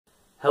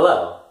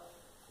Hello.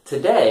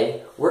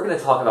 Today, we're going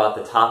to talk about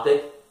the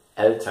topic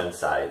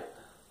Elternzeit.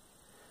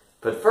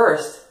 But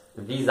first,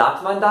 wie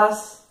sagt man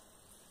das?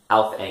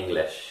 Auf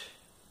Englisch.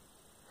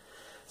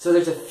 So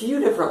there's a few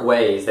different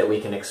ways that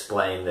we can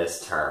explain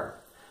this term,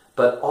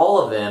 but all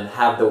of them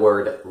have the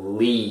word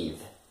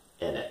leave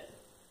in it.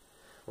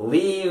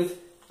 Leave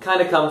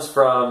kind of comes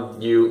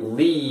from you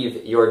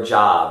leave your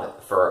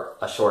job for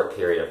a short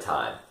period of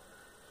time.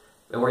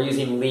 And we're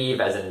using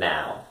leave as a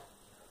noun.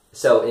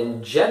 So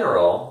in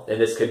general,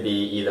 and this could be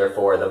either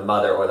for the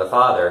mother or the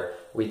father,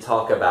 we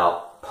talk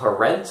about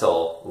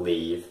parental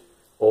leave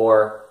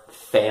or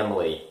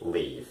family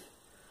leave.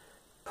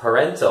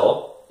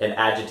 Parental, an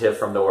adjective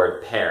from the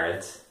word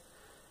parent,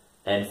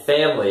 and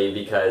family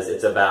because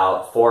it's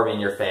about forming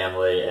your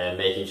family and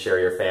making sure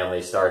your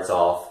family starts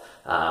off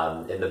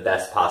in the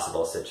best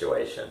possible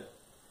situation.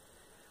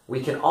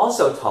 We can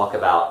also talk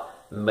about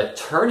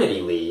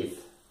maternity leave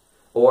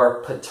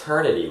or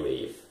paternity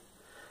leave.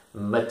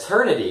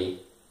 Maternity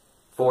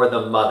for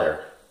the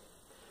mother,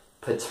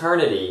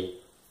 paternity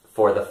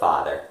for the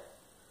father.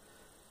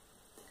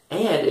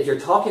 And if you're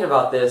talking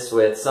about this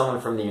with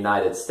someone from the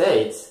United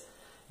States,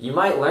 you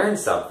might learn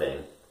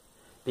something.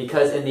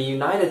 Because in the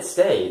United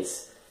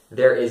States,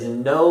 there is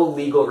no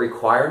legal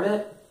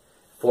requirement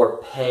for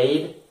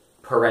paid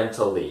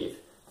parental leave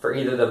for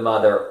either the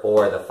mother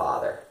or the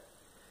father.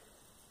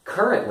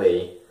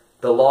 Currently,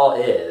 the law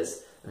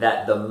is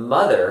that the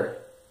mother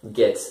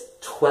gets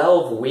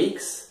 12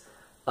 weeks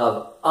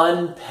of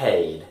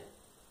unpaid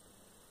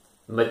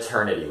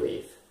maternity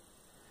leave.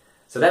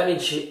 So that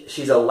means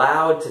she's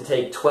allowed to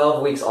take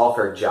 12 weeks off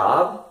her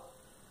job,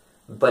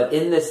 but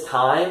in this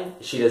time,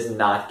 she does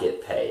not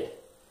get paid.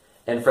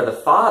 And for the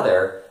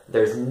father,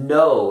 there's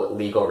no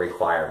legal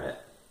requirement.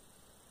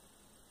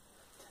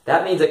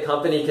 That means a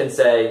company can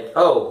say,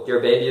 oh,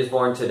 your baby is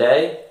born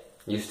today,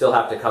 you still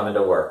have to come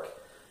into work.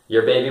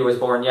 Your baby was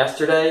born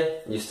yesterday,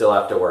 you still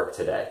have to work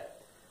today.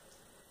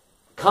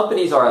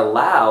 Companies are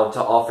allowed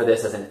to offer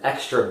this as an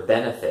extra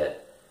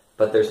benefit,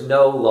 but there's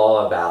no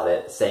law about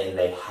it saying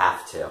they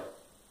have to.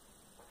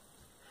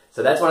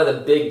 So that's one of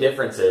the big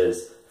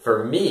differences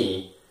for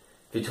me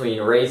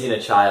between raising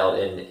a child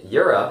in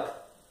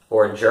Europe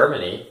or in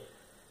Germany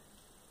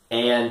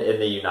and in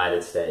the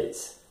United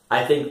States.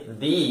 I think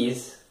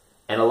these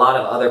and a lot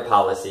of other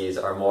policies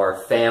are more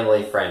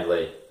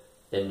family-friendly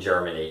in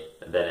Germany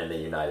than in the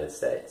United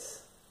States.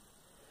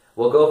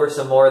 We'll go over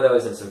some more of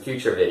those in some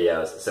future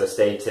videos, so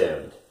stay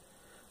tuned.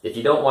 If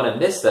you don't want to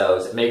miss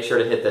those, make sure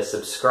to hit the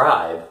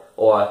subscribe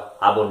or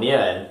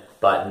abonnieren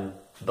button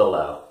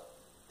below.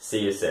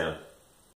 See you soon.